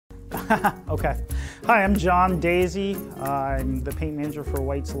Okay. Hi, I'm John Daisy. I'm the paint manager for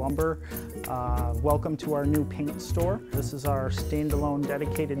White's Lumber. Welcome to our new paint store. This is our standalone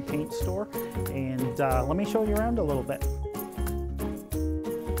dedicated paint store, and let me show you around a little bit.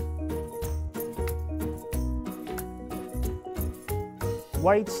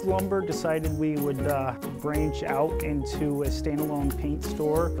 White's Lumber decided we would branch out into a standalone paint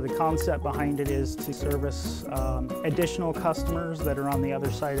store. The concept behind it is to service additional customers that are on the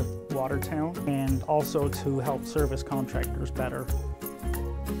other side of Watertown, and also to help service contractors better.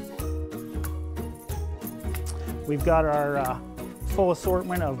 We've got our full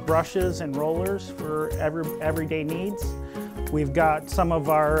assortment of brushes and rollers for everyday needs. We've got some of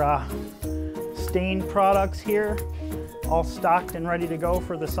our stain products here, all stocked and ready to go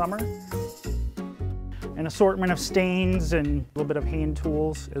for the summer. An assortment of stains and a little bit of hand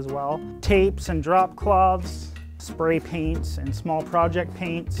tools as well. Tapes and drop cloths, spray paints and small project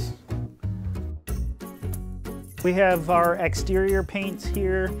paints. We have our exterior paints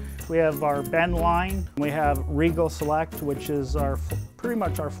here. We have our Ben line. We have Regal Select, which is pretty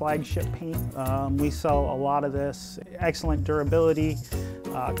much our flagship paint. We sell a lot of this. Excellent durability,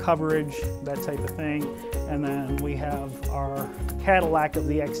 coverage, that type of thing. And then we have our Cadillac of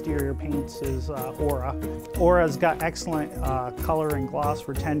the exterior paints is Aura. Aura's got excellent color and gloss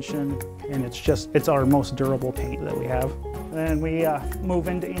retention, and it's our most durable paint that we have. Then we move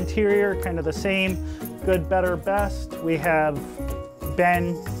into interior, kind of the same, good, better, best. We have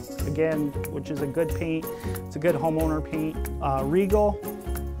Ben, again, which is a good paint. It's a good homeowner paint. Regal,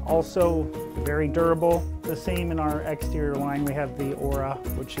 also very durable. The same in our exterior line. We have the Aura,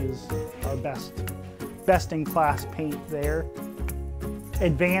 which is our best in class paint there.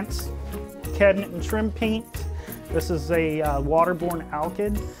 Advanced cabinet and trim paint. This is a waterborne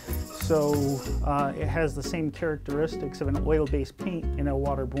alkyd, so it has the same characteristics of an oil-based paint in a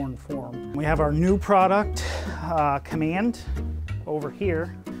waterborne form. We have our new product, Command, over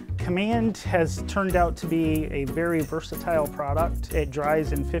here. Command has turned out to be a very versatile product. It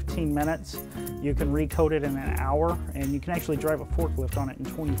dries in 15 minutes. You can recoat it in an hour, and you can actually drive a forklift on it in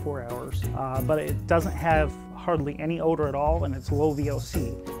 24 hours. But it doesn't have hardly any odor at all, and it's low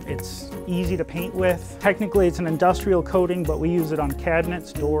VOC. It's easy to paint with. Technically, it's an industrial coating, but we use it on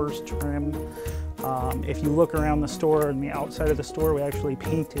cabinets, doors, trim. If you look around the store and the outside of the store, we actually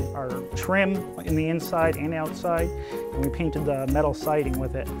painted our trim in the inside and outside, and we painted the metal siding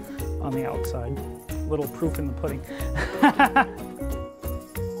with it on the outside. Little proof in the pudding.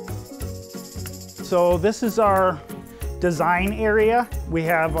 So this is our design area. We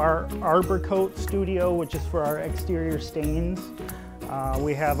have our Arbor Coat studio, which is for our exterior stains.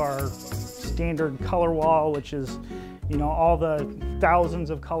 We have our standard color wall, which is, you know, all the thousands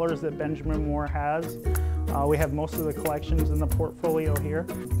of colors that Benjamin Moore has. We have most of the collections in the portfolio here.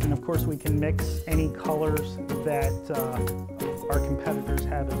 And of course, we can mix any colors that our competitors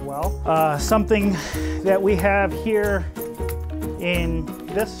have as well. Something that we have here in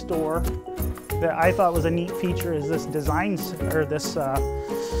this store that I thought was a neat feature is this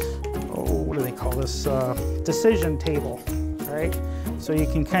what do they call this? Decision table, right? So you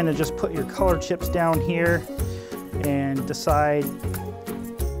can kind of just put your color chips down here and decide,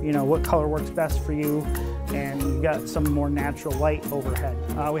 you know, what color works best for you, and you've got some more natural light overhead.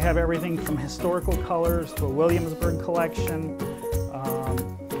 We have everything from historical colors to a Williamsburg collection,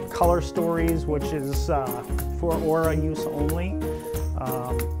 color stories, which is for Aura use only.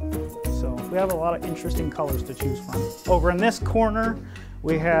 So we have a lot of interesting colors to choose from. Over in this corner,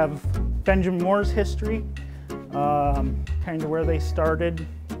 we have Benjamin Moore's history, kind of where they started.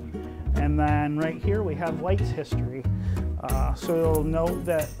 And then right here we have White's history. So you'll note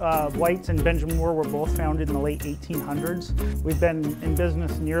that White's and Benjamin Moore were both founded in the late 1800s. We've been in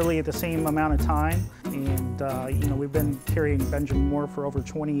business nearly the same amount of time, and you know, we've been carrying Benjamin Moore for over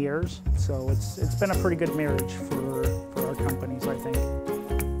 20 years. So it's been a pretty good marriage for our companies, I think.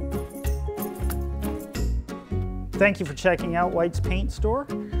 Thank you for checking out White's Paint Store.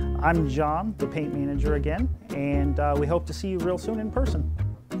 I'm John, the paint manager again, and we hope to see you real soon in person.